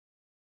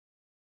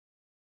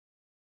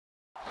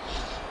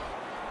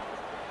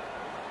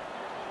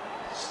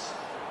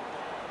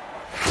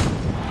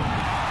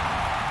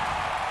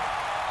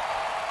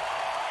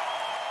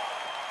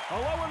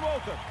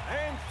Welcome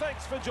and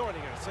thanks for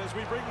joining us as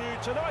we bring you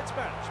tonight's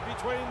match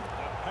between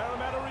the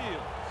Parramatta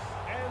Eels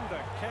and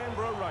the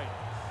Canberra Raiders.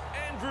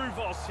 Andrew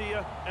Voss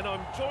here, and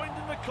I'm joined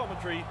in the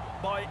commentary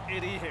by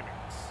Eddie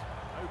Hemmings.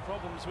 No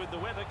problems with the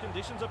weather,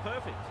 conditions are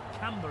perfect.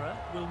 Canberra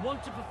will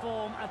want to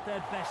perform at their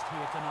best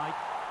here tonight.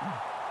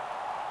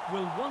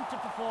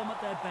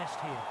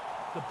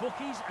 The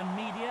bookies and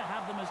media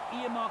have them as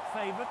earmarked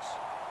favourites.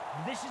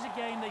 This is a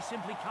game they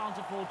simply can't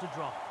afford to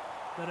drop.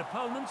 Their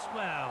opponents,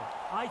 well,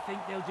 I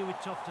think they'll do it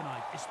tough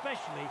tonight,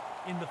 especially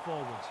in the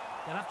forwards.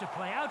 They'll have to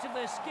play out of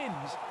their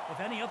skins if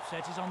any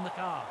upset is on the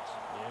cards.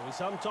 Yeah, we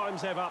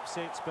sometimes have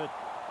upsets, but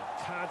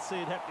I can't see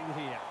it happening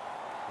here.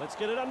 Let's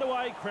get it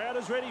underway. Crowd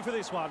is ready for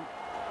this one.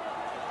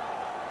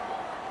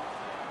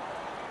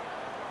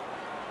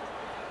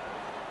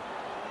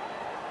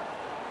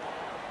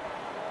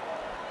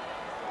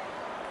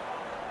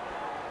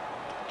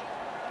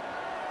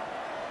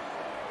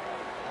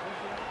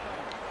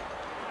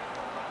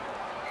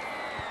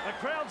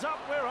 The crowd's up,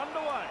 we're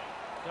underway.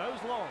 Goes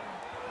long.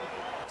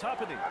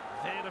 Tuppeny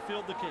there to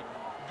field the kick.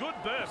 Good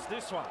burst,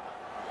 this one.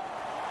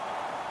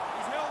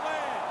 He's held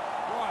there.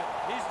 Right,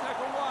 here's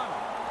tackle one.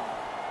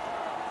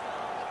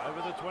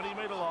 Over the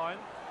 20-metre line.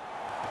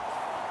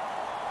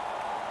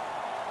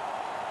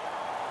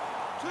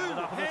 Two,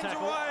 hands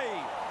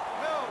away.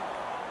 Held.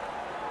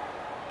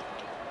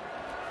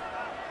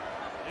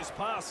 This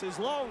pass is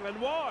long and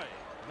wide.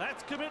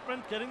 That's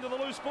commitment, getting to the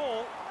loose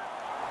ball.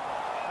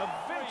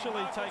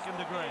 Eventually taken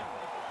to ground.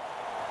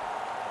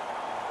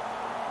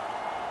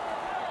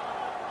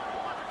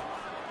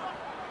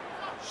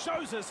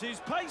 Shows us his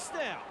pace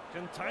now.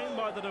 Contained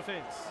by the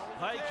defence.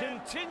 They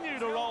continue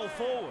to roll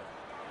forward.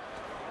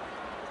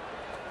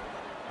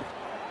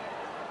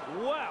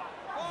 Wow.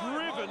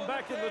 Driven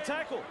back in the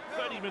tackle.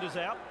 30 metres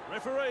out.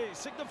 Referee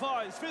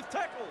signifies fifth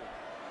tackle.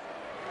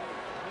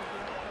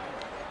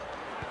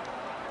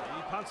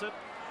 He punts it.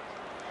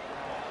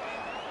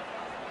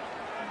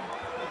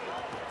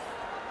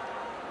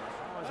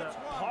 A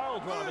pile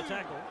driver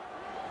tackle.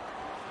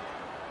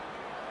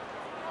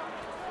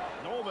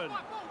 Norman.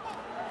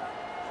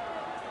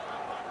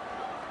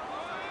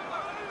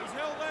 He's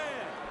held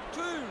there.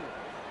 Two.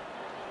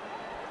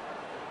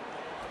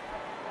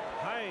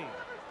 Hayne.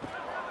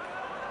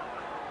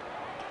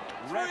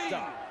 Wrapped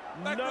up.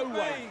 Back No with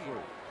way me.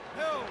 through.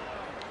 Held.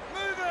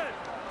 Move it.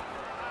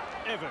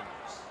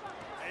 Evans.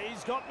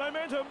 He's got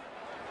momentum.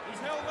 He's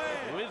held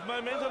there. With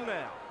momentum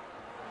now.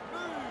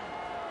 Move.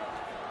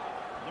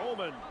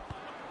 Norman.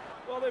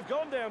 Well, they've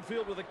gone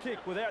downfield with a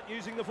kick without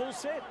using the full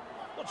set.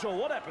 Not sure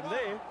what happened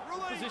there.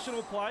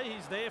 Positional play,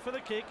 he's there for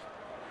the kick.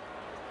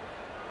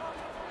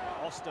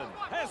 Austin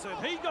has it,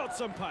 he got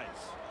some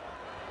pace.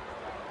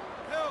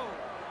 Held.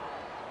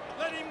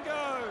 Let him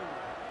go.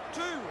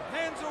 Two,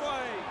 hands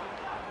away.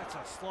 That's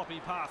a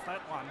sloppy pass,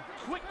 that one.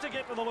 Quick to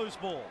get to the loose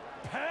ball.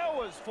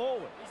 Powers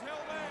forward. He's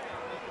held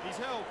there. He's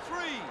held.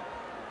 Three.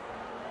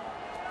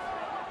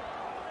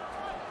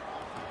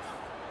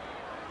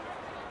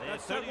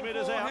 There's That's 30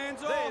 metres out.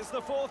 Hands There's off.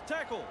 the fourth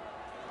tackle.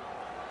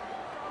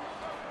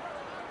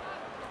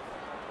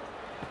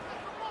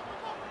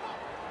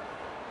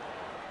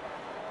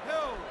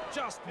 Held.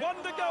 Just one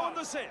to go in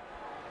the set.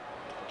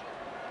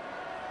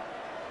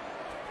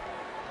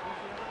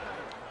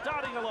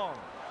 Darting along.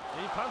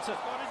 He punts it.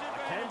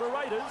 The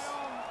Canberra Raiders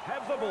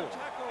have the ball.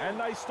 And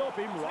they stop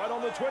him right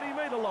on the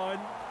 20-metre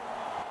line.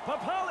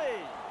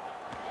 Papali.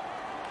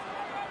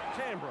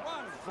 Canberra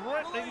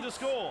threatening to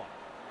score.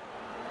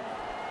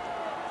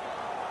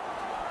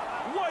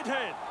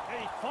 Whitehead,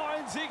 he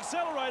finds the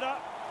accelerator.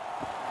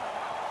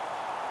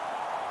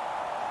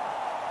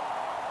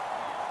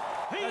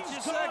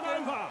 He's gone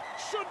over.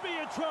 Should be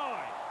a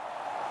try.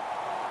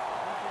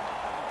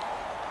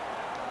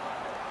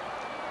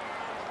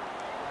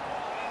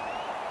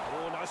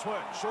 Oh, nice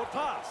work. Short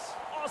pass.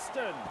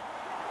 Austin.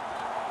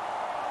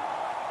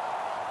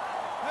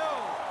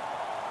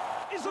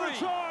 Held. Is it a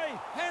try?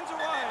 Hands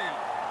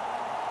away.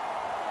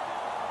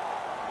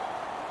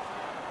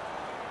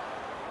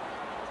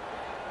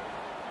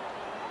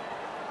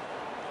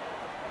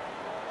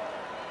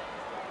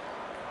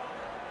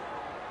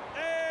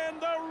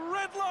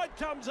 Light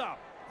comes up.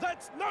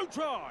 That's no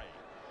try.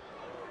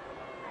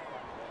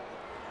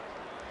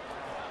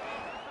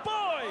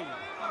 Boy!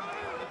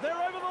 They're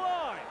over the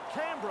line.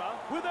 Canberra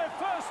with their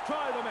first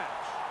try of the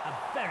match. A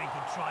very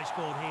good try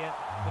scored here.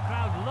 The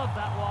crowd love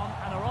that one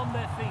and are on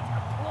their feet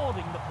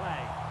applauding the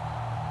play.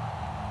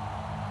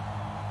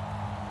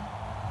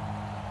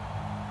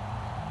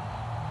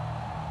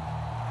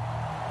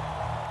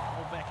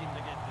 All back in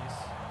to get this.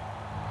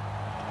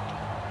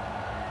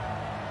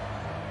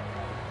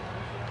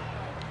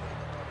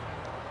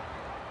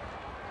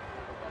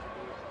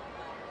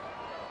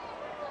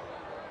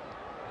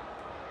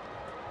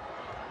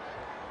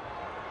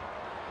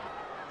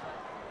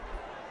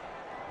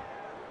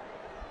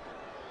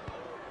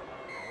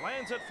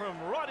 Lands it from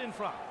right in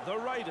front. The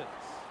Raiders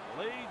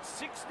lead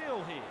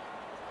 6-0 here.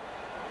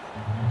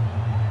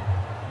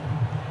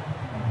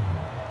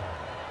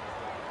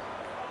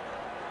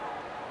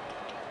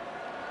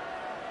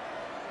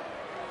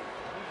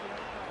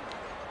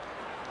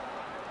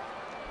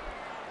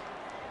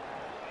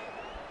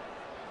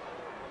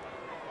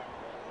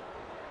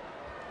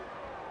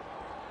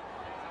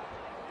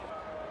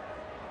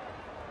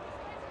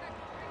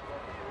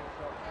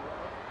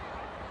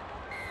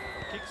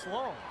 pass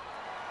long.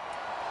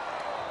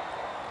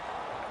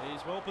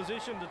 He's well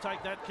positioned to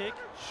take that kick,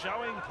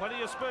 showing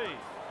plenty of speed.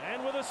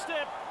 And with a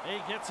step, he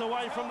gets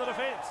away from the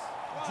defence.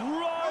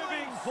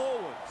 Driving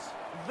forwards.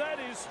 That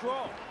is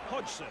strong.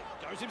 Hodgson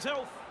goes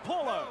himself.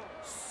 Paulo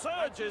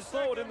surges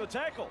forward in the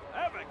tackle.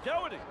 Have a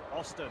go at him.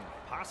 Austin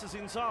passes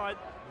inside.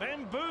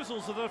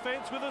 Bamboozles the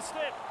defence with a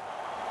step.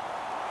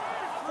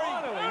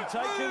 Finally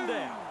taken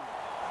down.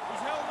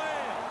 He's held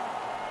there.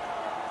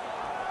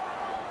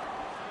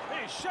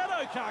 His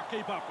shadow can't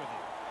keep up with him.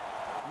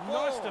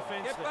 Nice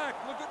defence Get there. back,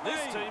 look at me.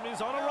 This team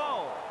is on a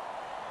roll.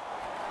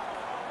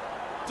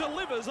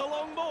 Delivers a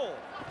long ball.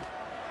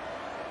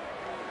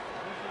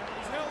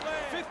 He's held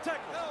there. Fifth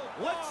tackle. Held.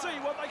 Let's see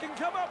what they can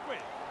come up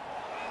with.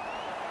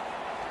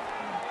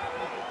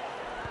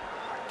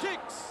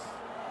 Kicks.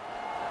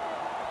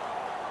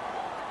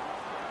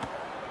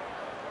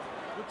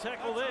 Good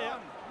tackle That's there.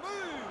 one.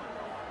 Move.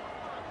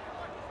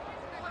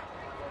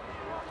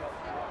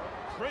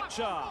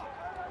 Pritchard.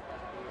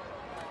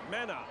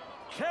 Manor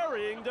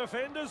carrying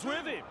defenders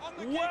with him. On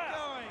the kick Wow.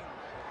 going.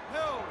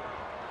 Held.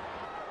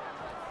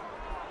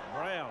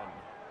 Brown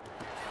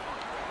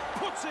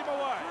puts him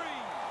away.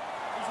 3.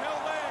 He's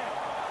held there.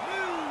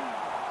 Move.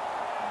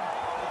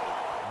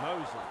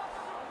 Moses.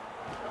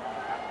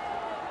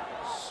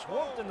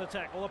 Swamped in the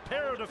tackle. A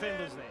pair of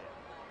defenders there.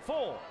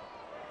 4.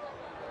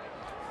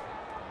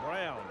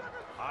 Brown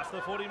past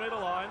the 40-metre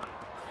line.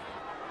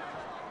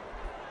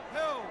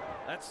 Held.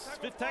 That's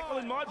Tackle fifth tackle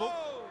 5. in my book.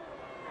 Oh.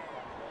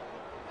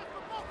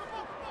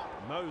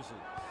 Moses.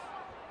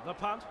 The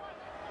punt.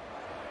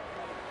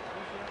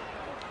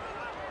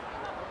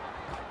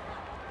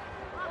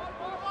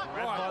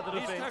 Grabbed by the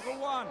He's defence. tackle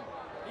 1.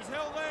 He's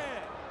held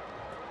there.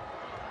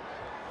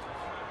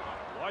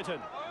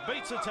 Whiten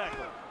beats a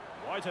tackle.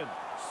 Whiten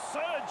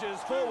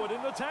surges forward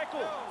in the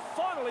tackle.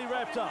 Finally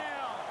wrapped up.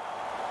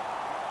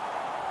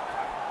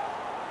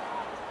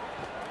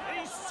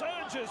 He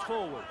surges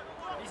forward.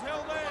 He's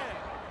held there.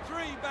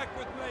 3 back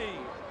with me.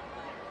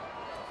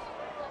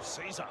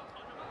 Caesar.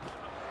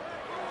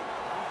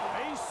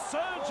 He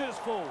surges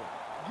forward.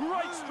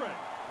 Great strength.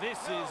 This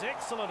is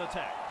excellent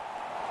attack.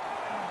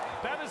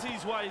 Batters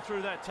his way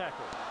through that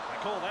tackle. They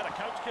call that a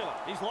coach killer.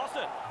 He's lost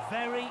it.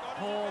 Very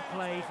poor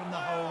play from the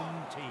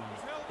home team.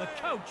 The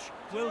coach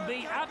will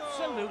be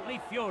absolutely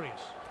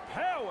furious.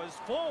 Powers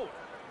forward.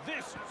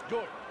 This is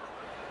good.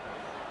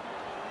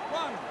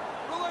 1.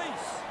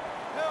 Release.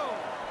 Held.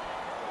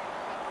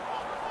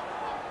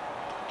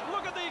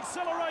 Look at the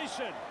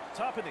acceleration.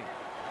 Tuppeny.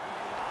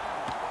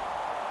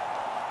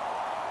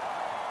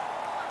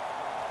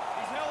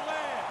 He's held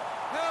there.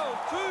 Held.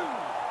 2.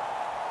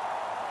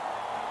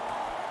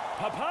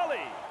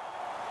 Papali.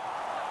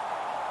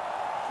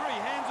 3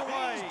 hands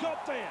away. He's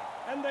got there.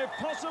 And they've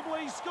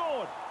possibly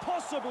scored.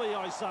 Possibly,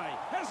 I say.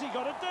 Has he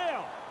got it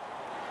down?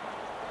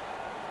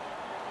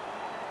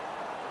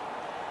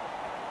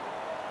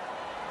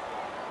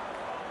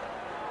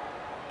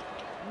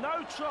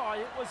 No try.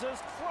 It was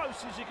as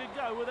close as you could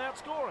go without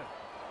scoring.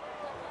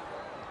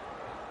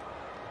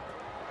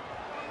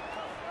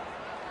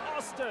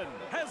 Austin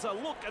has a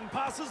look and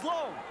passes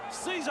long.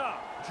 Caesar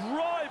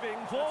driving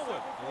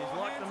forward. He's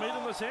like the meat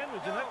in the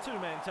sandwich in that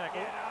two-man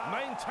tackle,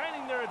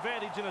 maintaining their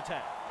advantage in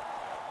attack.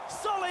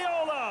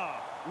 Soliola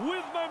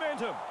with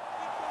momentum.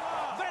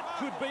 That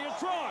could be a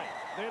try.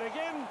 Then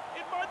again,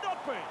 it might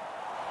not be.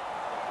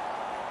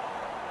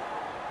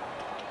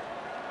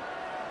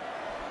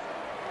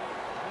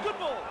 Good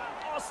ball.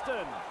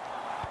 Austin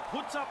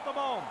puts up the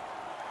bomb.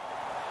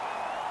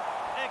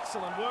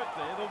 Excellent work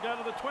there. They'll go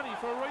to the 20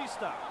 for a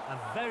restart. A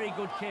very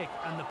good kick,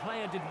 and the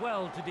player did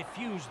well to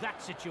defuse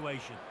that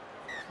situation.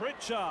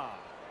 Pritchard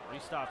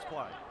restarts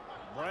play.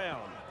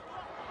 Brown.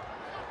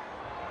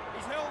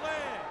 He's held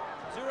there.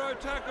 0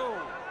 tackle.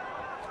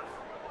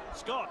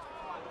 Scott.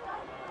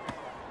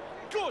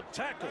 Good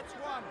tackle. That's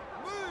 1.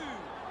 Move.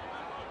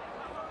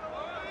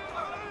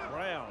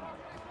 Brown.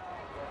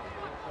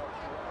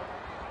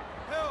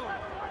 Held.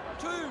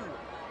 2.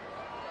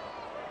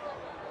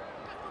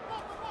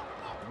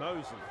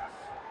 Moses.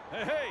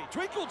 Hey,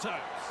 Twinkle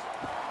Toes.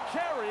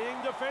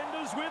 Carrying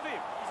defenders with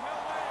him. He's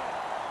held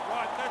there.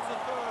 Right, that's the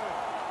 3rd.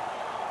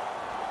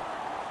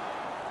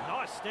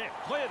 Nice step.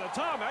 Clear the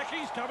tarmac.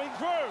 He's coming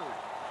through.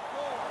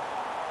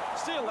 4.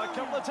 Still a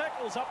couple of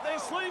tackles up their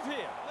sleeve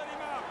here. Let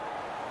him up.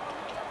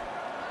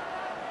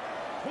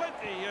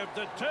 Plenty of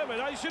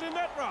determination in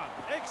that run.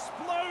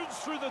 Explodes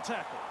through the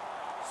tackle.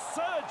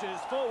 Surges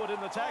forward in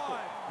the tackle.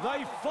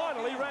 They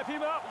finally wrap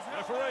him up.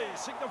 Referee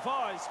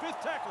signifies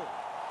 5th tackle.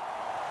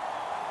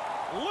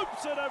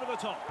 Loops it over the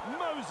top.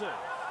 Moses.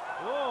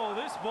 Oh,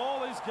 this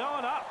ball is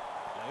going up.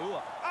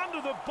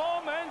 Under the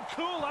bomb and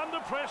cool under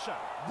pressure.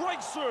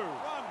 Breaks through.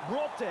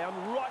 Brought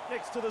down right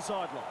next to the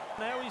sideline.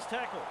 Now he's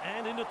tackled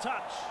and into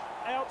touch.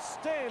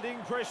 Outstanding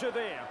pressure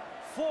there.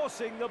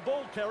 Forcing the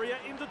ball carrier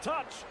into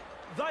touch.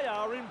 They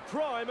are in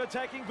prime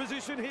attacking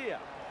position here.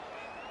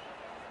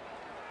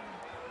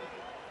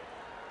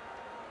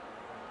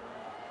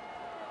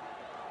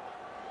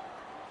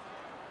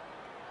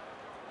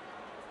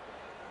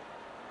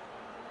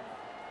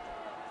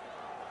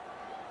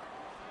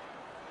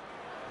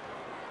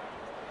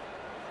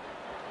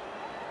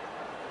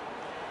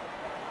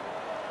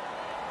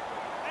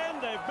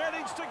 They've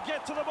managed to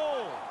get to the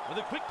ball with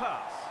a quick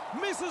pass.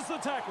 Misses the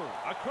tackle.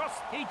 Across.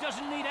 He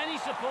doesn't need any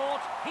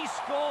support. He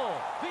scored.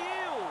 The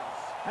Eels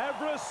have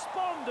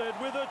responded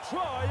with a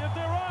try of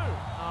their own.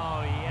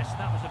 Oh, yes,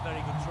 that was a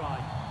very good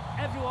try.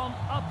 Everyone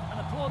up and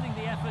applauding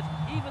the effort,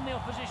 even the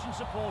opposition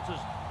supporters.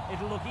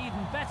 It'll look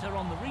even better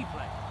on the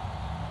replay.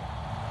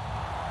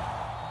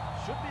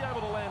 Should be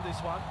able to land this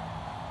one.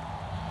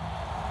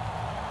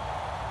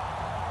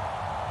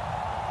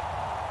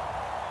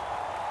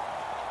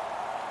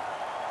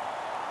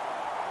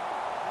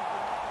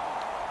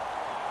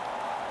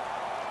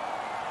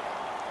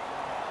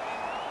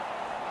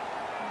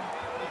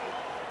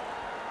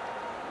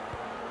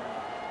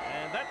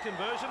 And that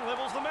conversion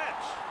levels the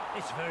match.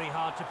 It's very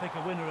hard to pick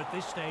a winner at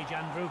this stage,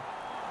 Andrew.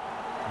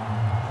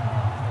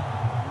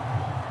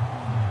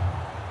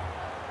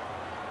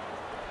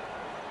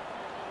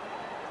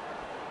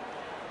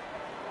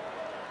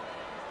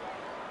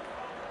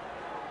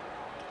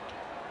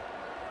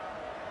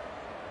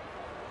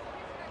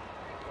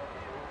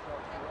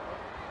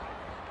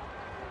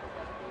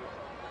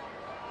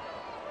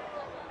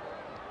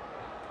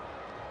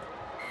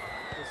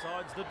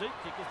 Decides the deep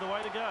kick is the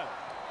way to go.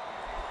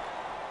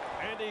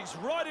 And he's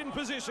right in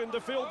position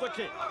to field the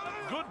kick.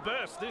 Good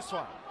burst, this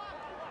one.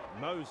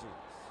 Moses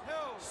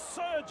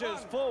surges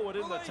forward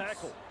in the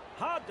tackle.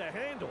 Hard to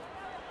handle.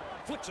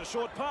 Flicks a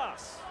short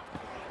pass.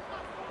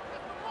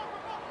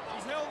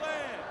 He's held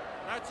there.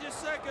 That's your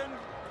second.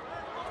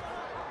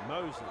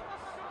 Moses.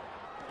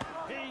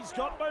 He's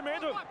got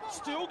momentum.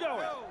 Still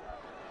going.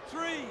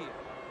 3.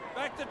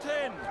 Back to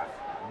 10.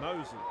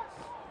 Moses.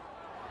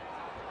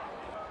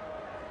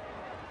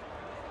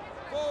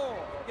 4.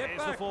 Get There's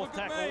the back. fourth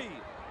Look at tackle. me.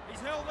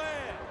 He's held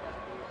there.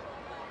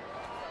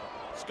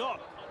 Scott.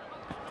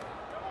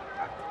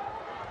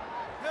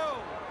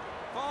 Held.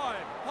 5.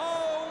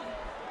 Hold.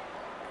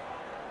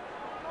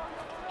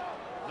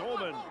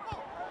 Norman.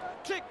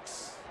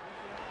 Kicks.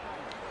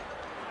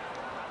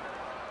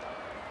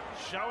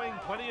 Showing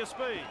plenty of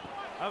speed.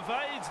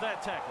 Evades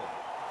that tackle.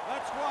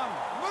 That's 1.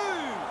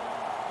 Move.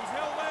 He's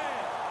held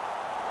there.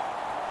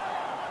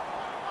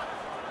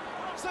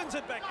 Sends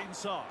it back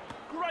inside.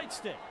 Great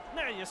step.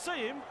 Now you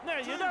see him, now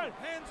you 2. don't.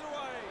 Hands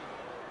away.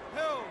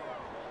 Held.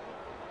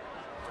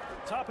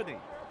 Tapani.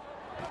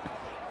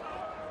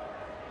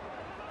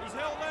 He's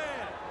held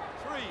there.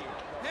 3.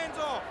 Hands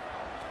off.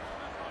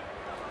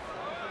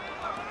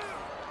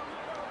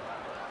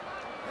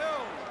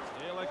 Held.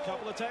 Still a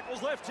couple of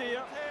tackles left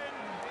here.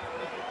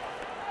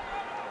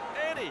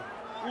 10. Eddie,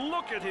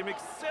 look at him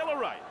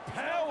accelerate.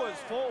 Powers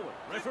forward.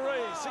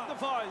 Referee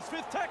signifies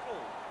 5th tackle.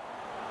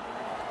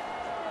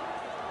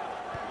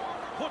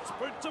 Puts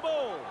boot to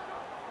ball.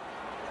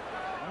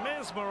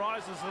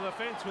 Mesmerises the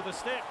defence with a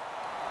step.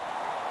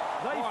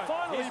 They Right,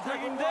 finally here's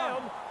bring him tackle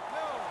down. one.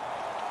 Held.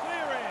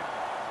 Clear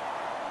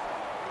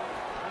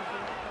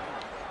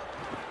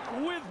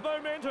him. With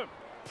momentum.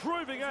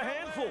 Proving a Held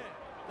handful. there.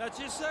 That's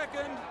your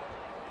second.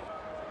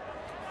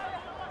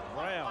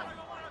 Brown.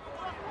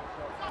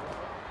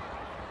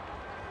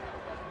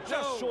 Just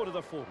Held. short of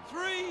the 40.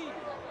 3.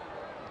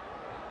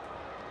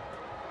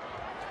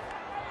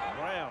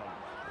 Brown.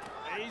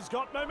 He's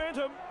got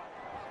momentum.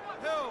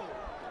 Held.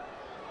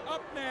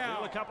 Up Still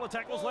now. a couple of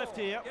tackles 4. left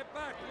here. Get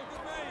back. Look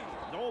at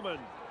me. Norman.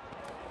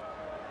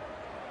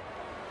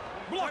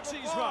 Blocks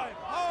Tackle his 5. run.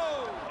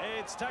 Hold.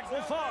 It's tackle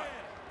He's 5. out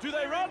Do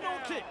there. they run Clear him or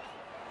now. kick?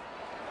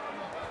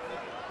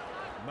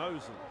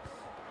 Moses.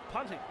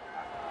 Punting.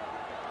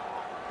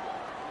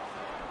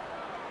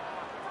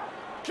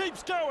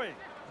 Keeps going.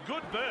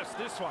 Good burst,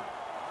 this one.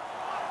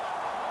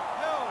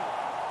 Held.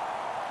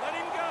 Let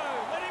him go.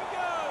 Let him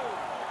go.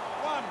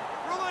 1.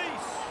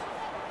 Release.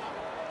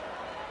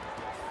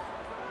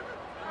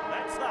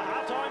 That's the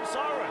half-time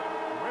siren.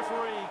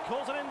 Referee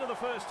calls an end to the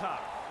first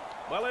half.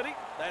 Well, Eddie,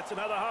 that's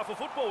another half of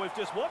football we've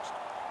just watched.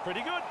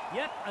 Pretty good.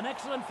 Yep, an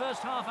excellent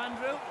first half,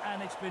 Andrew,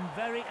 and it's been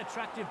very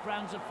attractive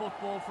brands of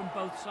football from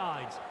both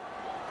sides.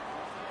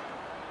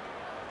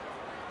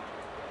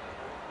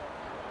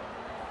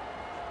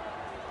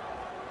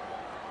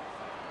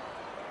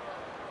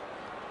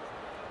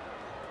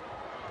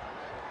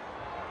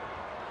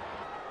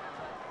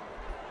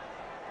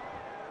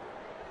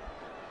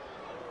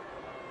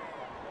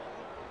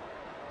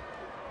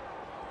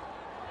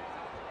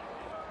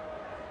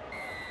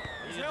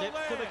 He held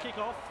adapts to the there.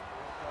 kick-off.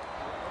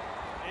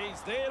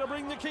 He's there to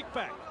bring the kick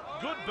back.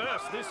 Good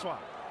burst, this one.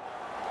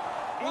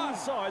 1.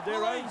 Inside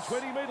their own Release.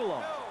 20-metre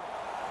line.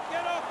 Held.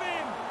 Get off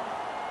him.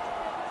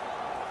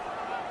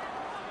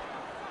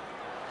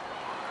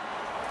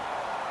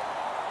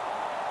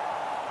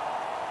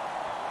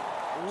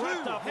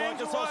 Wrapped 2. up like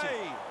Hands a sausage.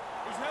 away.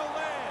 He's held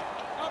there.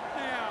 Up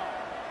now.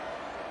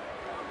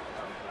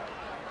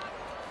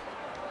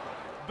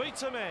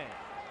 Beats a man.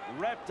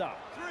 Wrapped up.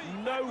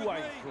 3. No Back with way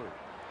me. through.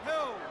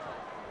 Held.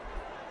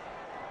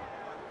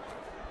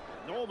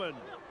 Norman.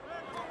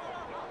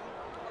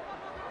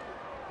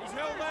 He's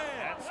held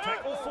there. That's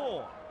tackle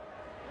 4.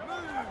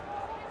 Move.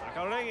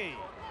 Takarengi.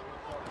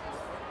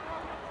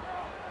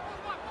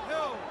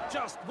 Held.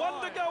 Just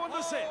one to go in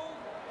the set. Hold.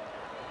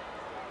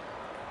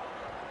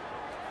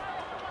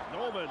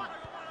 Norman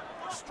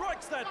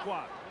strikes that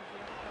one.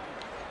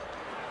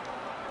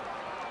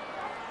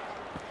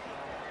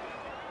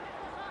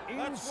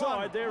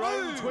 Inside their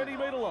own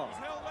 20-metre line. He's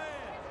held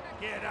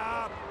there. Get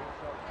up.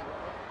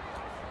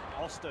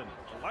 Austin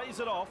lays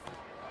it off.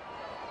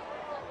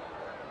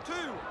 2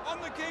 on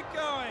the kick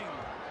going.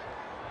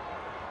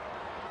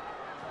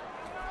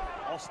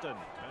 Austin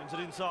turns it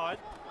inside.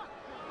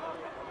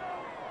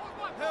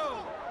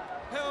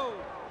 Held.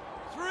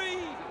 3.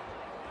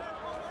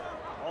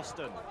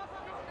 Austin.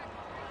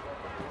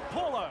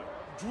 Paulo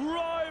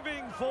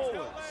driving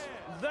forwards.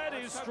 That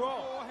is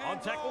strong. On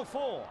tackle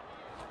 4.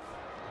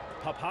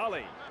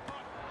 Papali.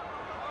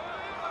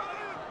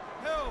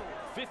 Held.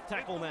 5th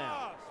tackle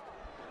now.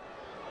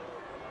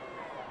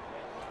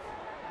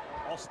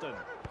 Austin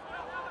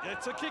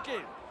gets a kick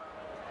in.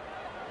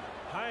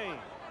 Payne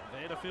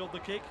there to field the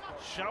kick,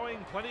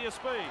 showing plenty of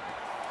speed.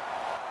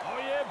 Oh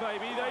yeah,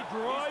 baby, they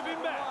drive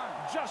him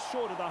back, just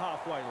short of the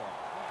halfway line.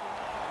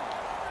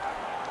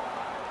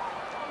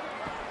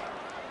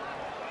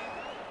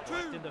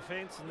 2 In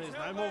defence, and there's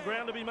no more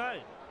ground to be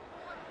made.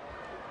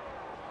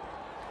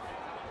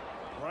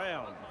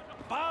 Brown,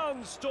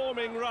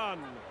 barnstorming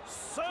run,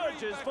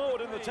 surges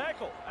forward in the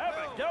tackle. Have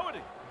a go at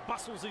him,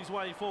 bustles his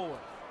way forward.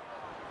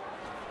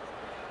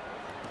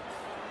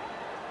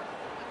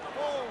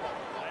 4.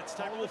 That's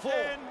tackle 4.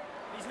 10.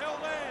 He's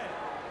held there.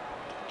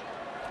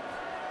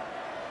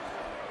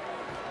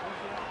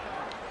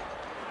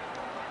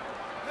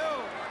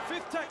 Held.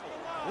 5th tackle.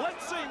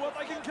 Let's see what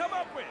they can come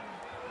up with.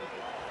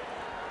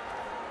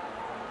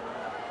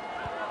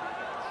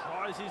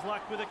 Tries his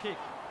luck with a kick.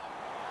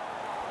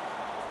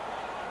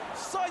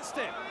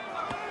 Sidestep.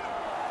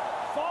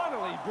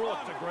 Finally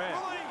brought to ground.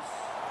 Release.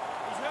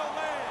 He's held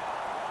there.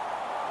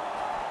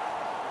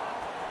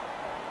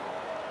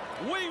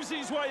 Weaves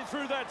his way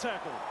through that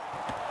tackle.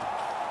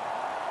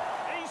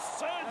 He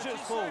surges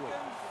forward.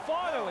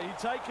 Finally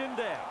taken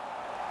down.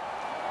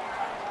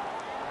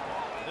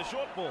 The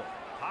short ball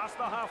past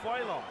the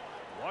halfway line.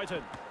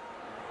 Whiten.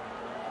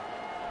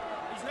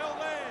 He's held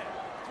there.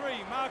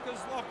 3 markers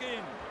lock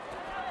in.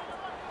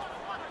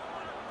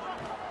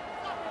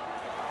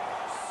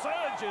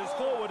 Surges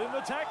forward in the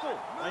tackle.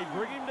 They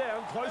bring him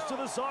down close to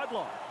the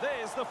sideline.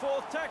 There's the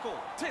 4th tackle.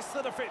 Tests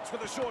the defence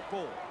with a short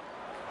ball.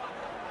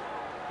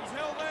 He's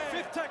held there.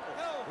 5th tackle.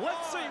 Held.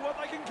 Let's see what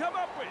they can come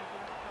up with.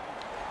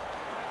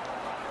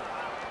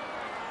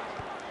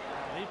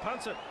 He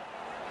punts it.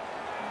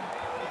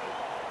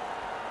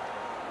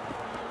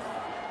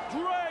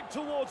 Dragged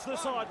towards the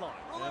sideline.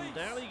 And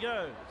down he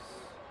goes.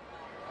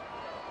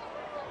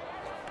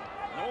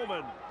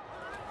 Norman.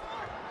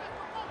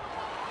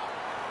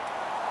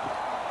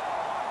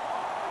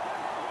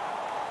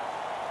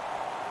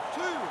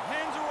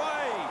 Hands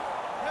away.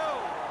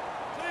 Held.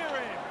 Clear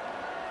him.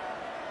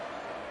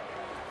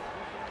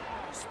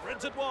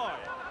 Spreads it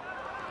wide.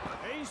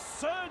 He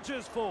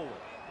surges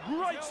forward.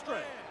 Great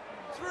strength.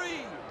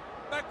 3.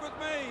 Back with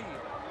me.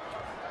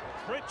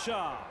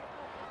 Pritchard.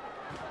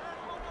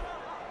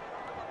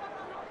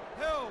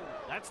 Held.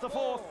 That's the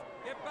 4th.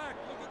 Get back.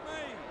 Look at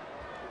me.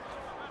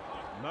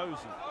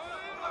 Mosey.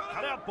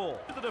 Cut out ball.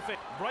 The defense.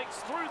 Breaks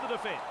through the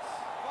defence.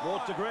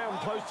 Brought to ground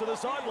close to the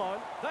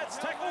sideline. That's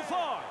tackle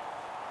 5.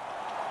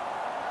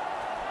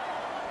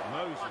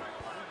 Mosey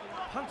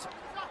punts it.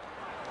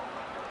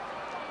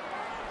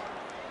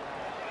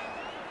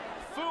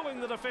 Fooling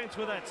the defence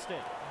with that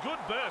step. Good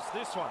burst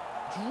this one.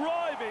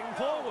 Driving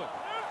forward.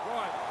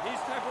 Right,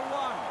 here's tackle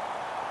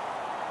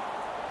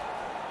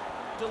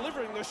 1.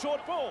 Delivering the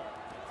short ball.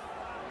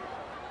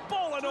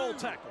 Ball and all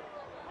tackle.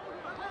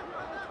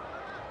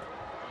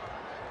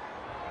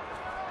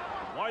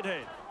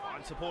 Whitehead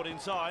finds support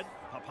inside.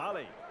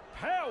 Papali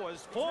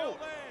powers forward.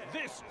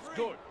 This is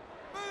good.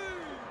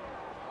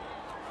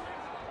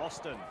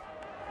 Austin.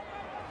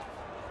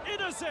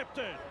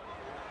 Intercepted.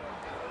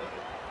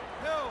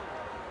 Held.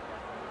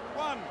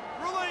 1.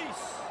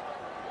 Release.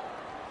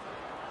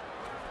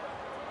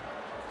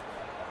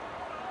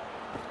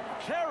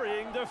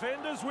 Carrying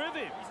defenders with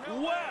him.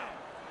 Wow.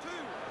 2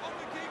 on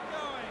the kick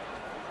going.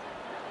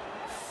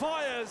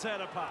 Fires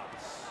out a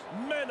pass.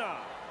 Mena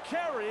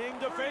carrying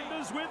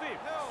defenders with him.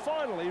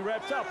 Finally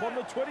wrapped up on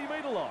the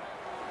 20-metre line.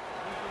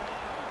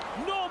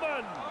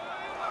 Norman.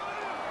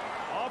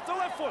 Off the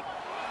left foot.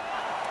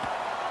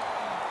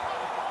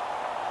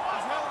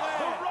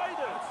 The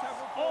Raiders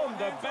on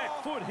the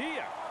back foot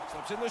here.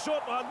 Slips in the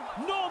short one.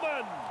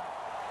 Norman.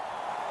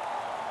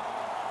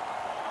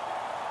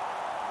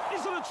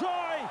 Is it a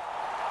try?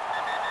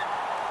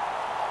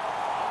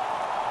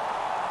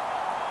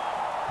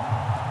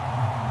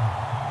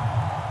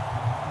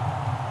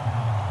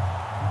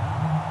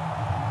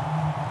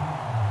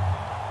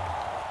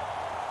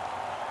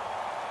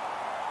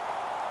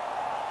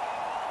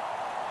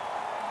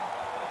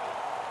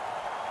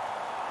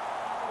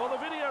 Well, the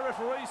video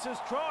referee says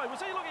try.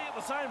 Was he looking at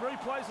the same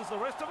replays as the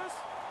rest of us?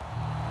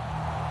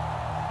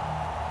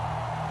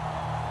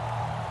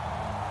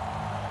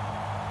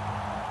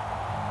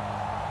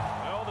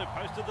 Well, they've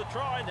posted the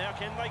try. Now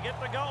can they get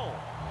the goal?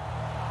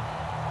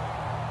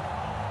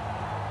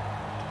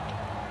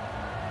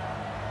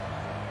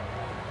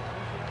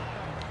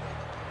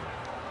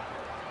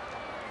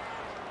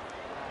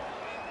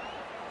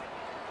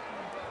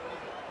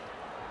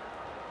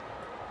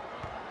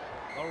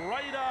 The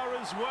radar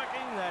is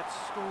working. That's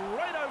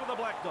straight over the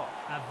black dot.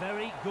 A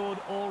very good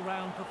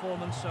all-round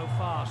performance so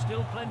far.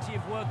 Still plenty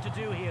of work to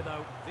do here,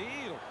 though. The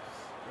Eels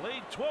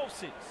lead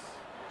 12-6.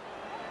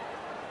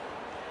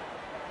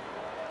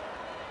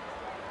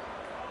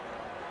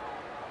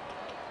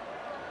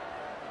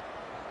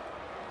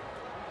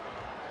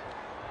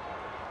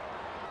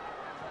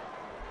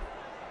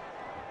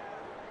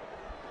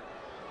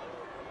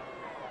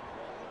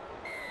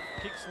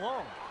 Kicks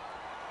long.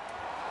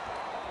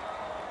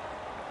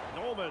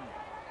 Norman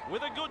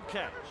with a good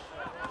catch,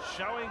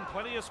 showing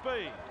plenty of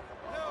speed.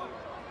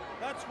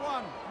 That's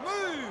one.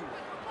 Move!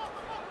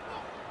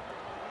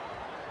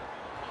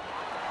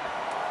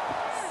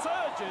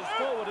 Surges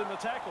forward in the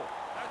tackle.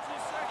 That's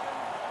his second.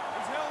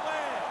 He's held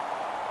there.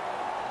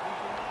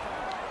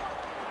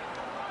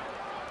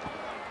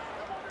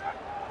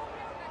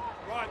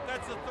 Right,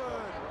 that's a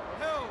third.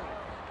 Held.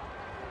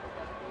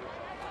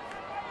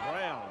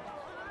 Brown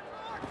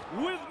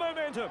with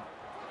momentum.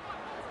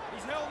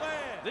 He's held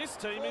there. This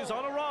team is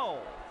on a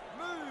roll.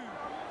 Move.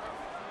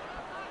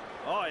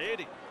 Oh,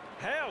 Eddie,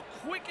 how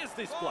quick is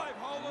this bloke? Five,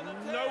 hold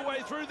on the No 10. way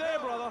through there,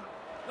 brother.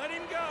 Let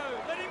him go.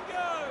 Let him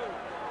go.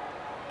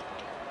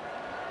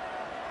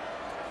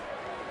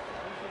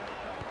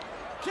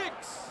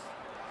 Kicks.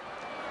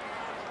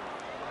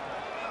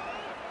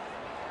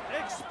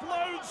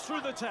 Explodes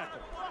through the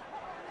tackle.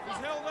 He's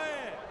held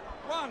there.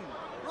 One.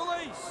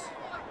 Release.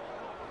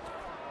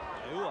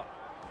 Ooh.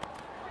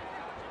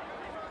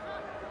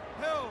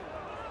 Held.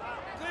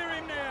 Clear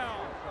him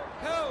now.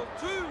 Held.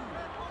 Two.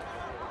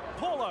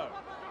 Paulo.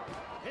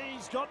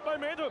 He's got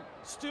momentum.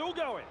 Still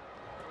going.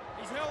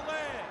 He's held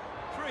there.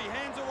 Three.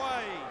 Hands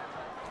away.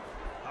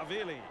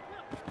 Havili.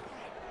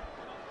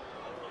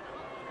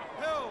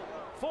 Held.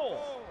 Four.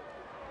 Hold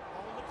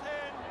the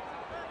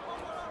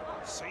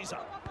 10. Caesar.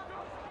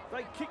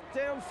 They kicked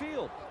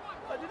downfield.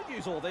 They didn't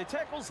use all their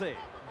tackles there.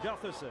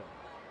 Gutherson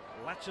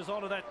latches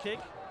onto that kick.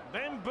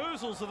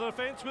 Bamboozles the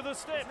defence with a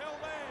step. He's held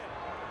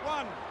there.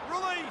 One.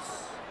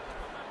 Release.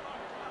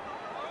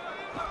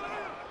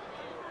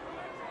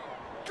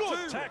 Good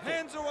Two. tackle.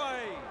 Hands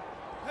away.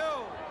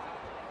 Held.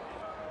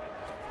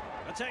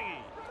 Matangi.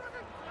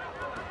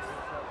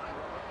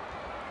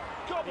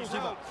 He's Gobbles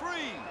him held. up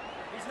Three.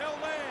 He's held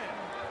there.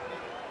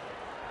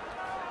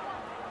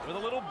 with a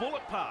little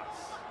bullet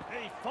pass.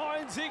 He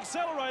finds the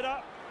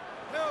accelerator.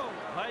 Held.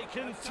 They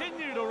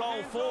continue to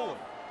roll forward.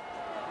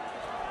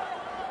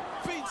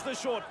 Feeds the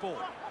short ball.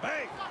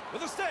 Bang!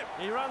 With a step.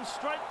 He runs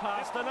straight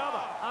past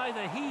another.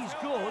 Either he's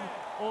good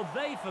or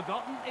they've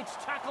forgotten it's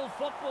tackle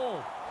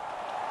football.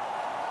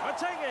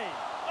 Matangi.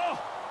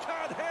 Oh,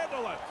 can't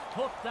handle it.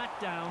 Put that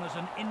down as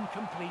an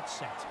incomplete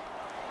set.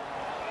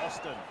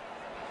 Austin.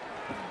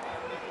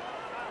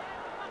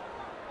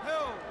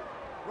 Held.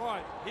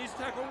 Right. Here's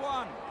tackle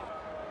one.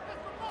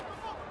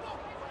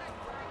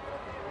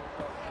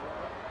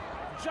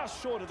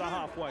 Just short of the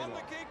halfway On line.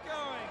 the kick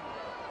going.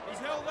 He's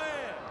held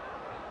there.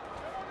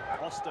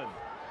 Austin.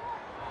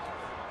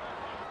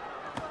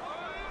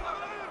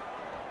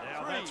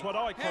 Now Three. that's what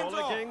I call Hands a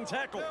off. gang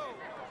tackle. Held.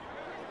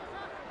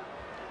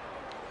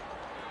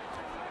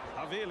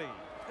 Havili.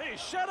 His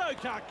shadow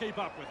can't keep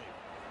up with him.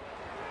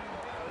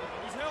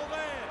 He's held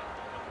there.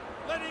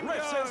 Let him Ref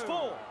go. says 4.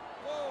 4.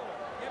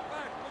 Get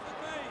back. Look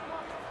at me.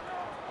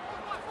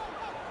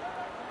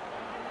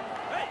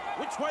 Hey,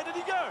 which way did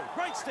he go?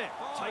 Great step.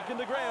 Five. Taken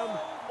to ground,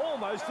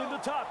 almost into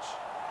touch.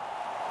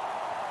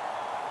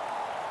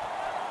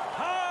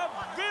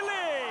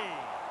 Havili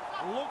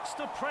looks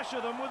to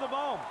pressure them with a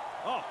bomb.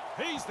 Oh,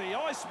 he's the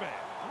Iceman.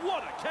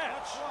 What a catch.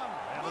 That's one.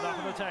 Rounded up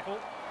in the tackle.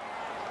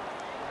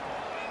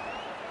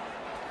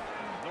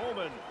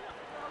 Norman.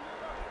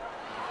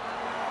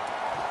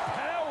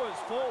 Powers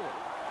forward.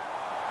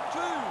 2.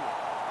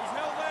 He's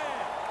held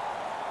there.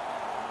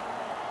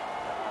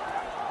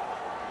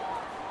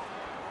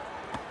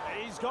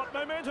 He's got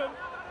momentum.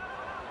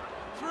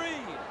 3.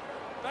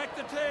 Back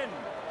to 10.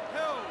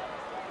 Held.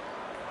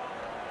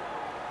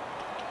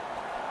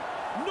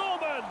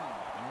 Norman.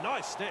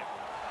 Nice step.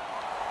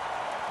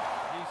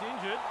 He's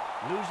injured.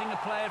 Losing a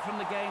player from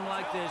the game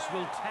like this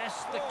will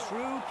test the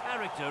true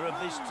character of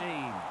this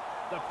team.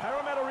 The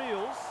Parramatta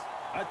Eels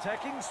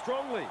attacking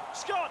strongly.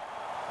 Scott.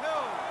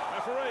 Held.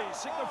 Referee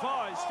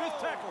signifies 5th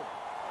tackle.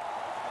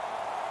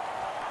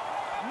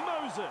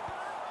 Moses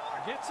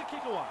gets a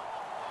kick away.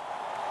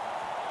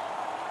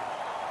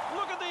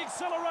 Look at the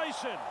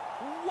acceleration.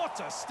 What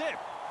a step.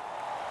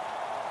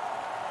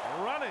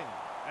 Running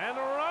and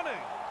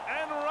running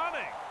and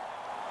running.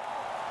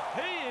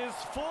 He is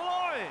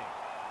flying.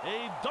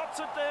 He dots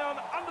it down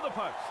under the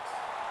posts.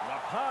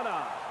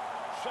 Rapana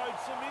showed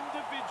some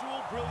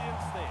individual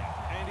brilliance there,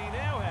 and he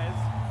now has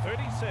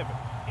 37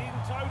 in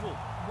total.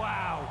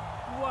 Wow,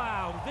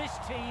 wow, this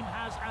team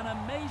has an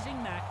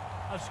amazing knack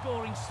of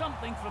scoring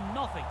something from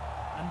nothing,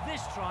 and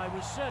this try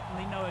was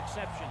certainly no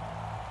exception.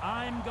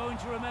 I'm going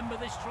to remember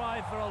this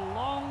try for a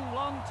long,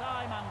 long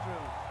time,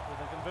 Andrew. With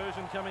a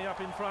conversion coming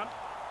up in front.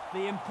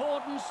 The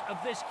importance of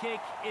this kick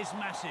is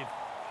massive.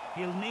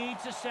 He'll need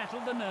to settle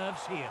the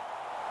nerves here.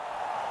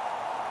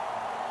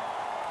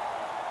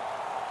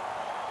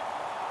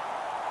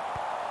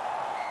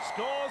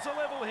 Scores a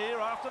level here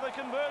after the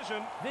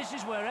conversion. This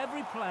is where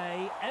every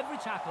play, every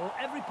tackle,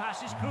 every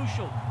pass is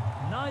crucial.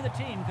 Neither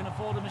team can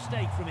afford a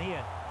mistake from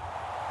here.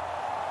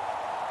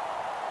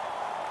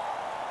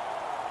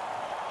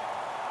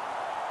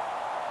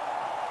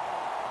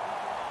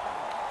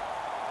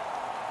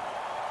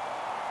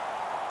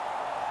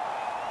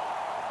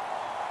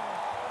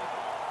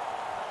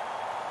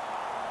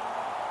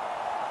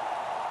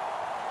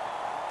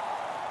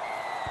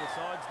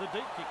 Decides the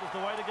deep kick is the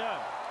way to go.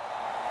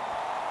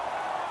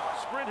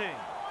 Sprinting.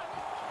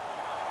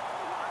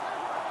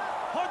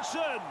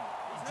 Hodgson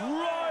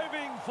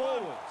driving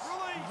forwards.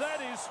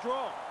 That is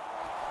strong.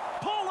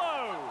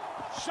 Paulo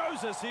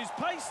shows us his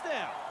pace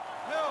now.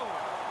 Hill,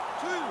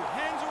 2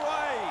 hands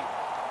away.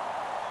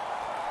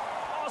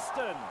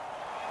 Austin.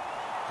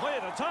 Clear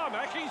the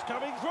tarmac, he's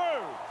coming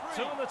through.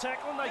 2 on the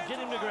tackle and they get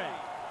him to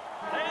ground.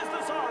 There's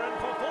the siren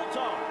for full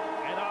time.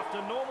 And after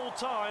normal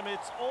time,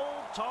 it's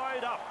all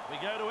tied up. We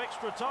go to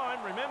extra time.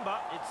 Remember,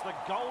 it's the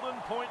golden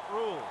point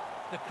rule.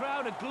 The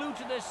crowd are glued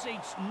to their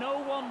seats. No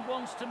one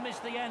wants to miss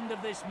the end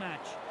of this match.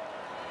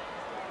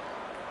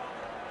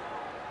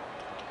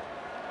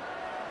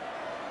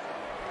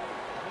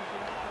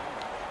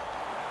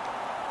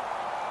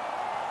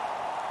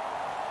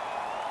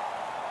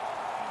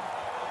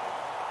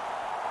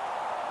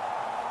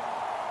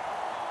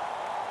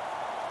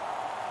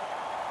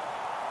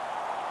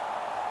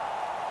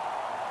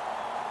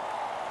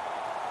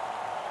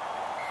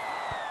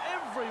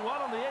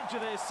 Everyone on the edge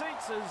of their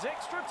seats as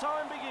extra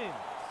time begins.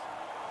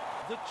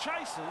 The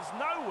chaser's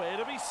nowhere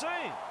to be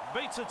seen.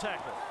 Beats a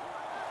tackle.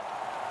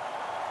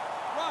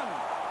 Run,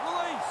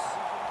 release.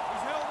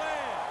 He's held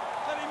there.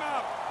 Let him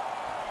up.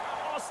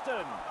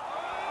 Austin.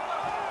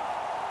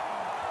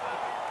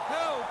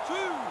 Held, 2.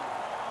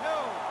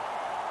 Held.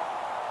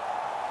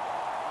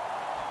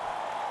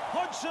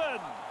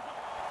 Hodgson.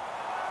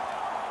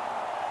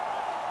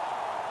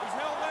 He's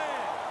held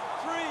there.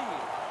 3.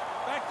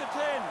 Back to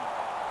 10.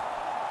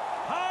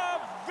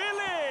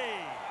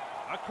 Havili!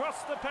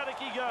 Across the paddock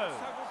he goes.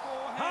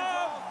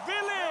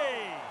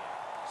 Havili!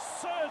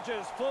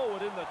 Surges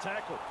forward in the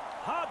tackle.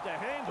 Hard to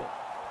handle.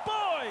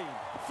 Boyd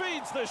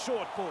feeds the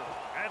short ball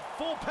at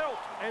full pelt,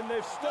 and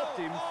they've stopped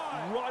him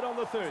right on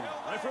the 30.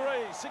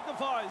 Referee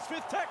signifies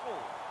 5th tackle.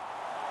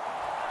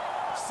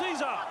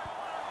 Caesar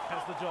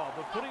has the job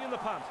of putting in the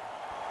punt.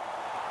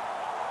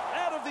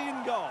 Out of the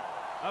in goal.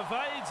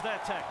 Evades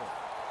that tackle.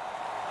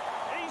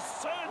 He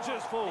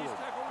surges forward. He's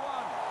tackle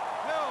 1.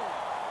 Held.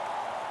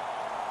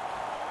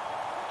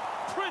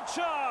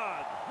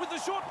 Pritchard with the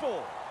short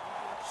ball.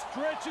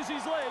 Stretches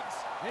his legs.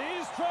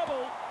 Here's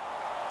trouble.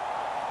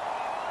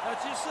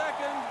 That's his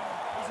 2nd.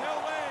 He's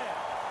held there.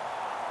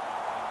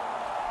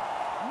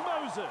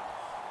 Moses.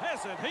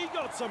 Hasn't he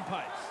got some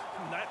pace?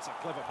 That's a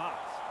clever pass.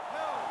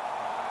 Held.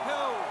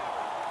 Held.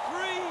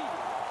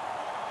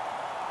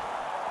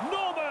 3.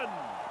 Norman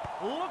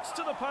looks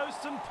to the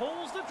post and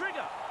pulls the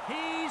trigger.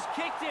 He's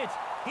kicked it.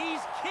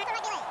 He's kicked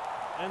it.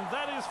 And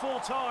that is full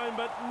time,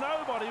 but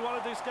nobody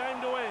wanted this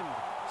game to end.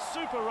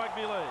 Super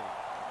Rugby League.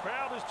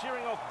 Crowd is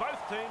cheering off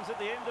both teams at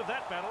the end of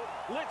that battle.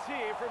 Let's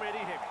hear from Eddie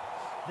Hemmings.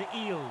 The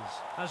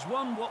Eels has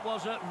won what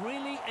was a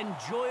really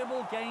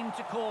enjoyable game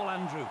to call,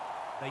 Andrew.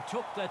 They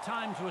took their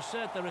time to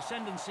assert their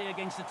ascendancy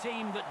against a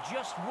team that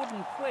just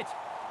wouldn't quit.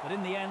 But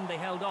in the end, they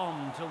held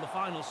on till the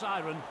final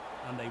siren,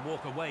 and they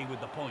walk away with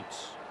the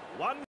points. One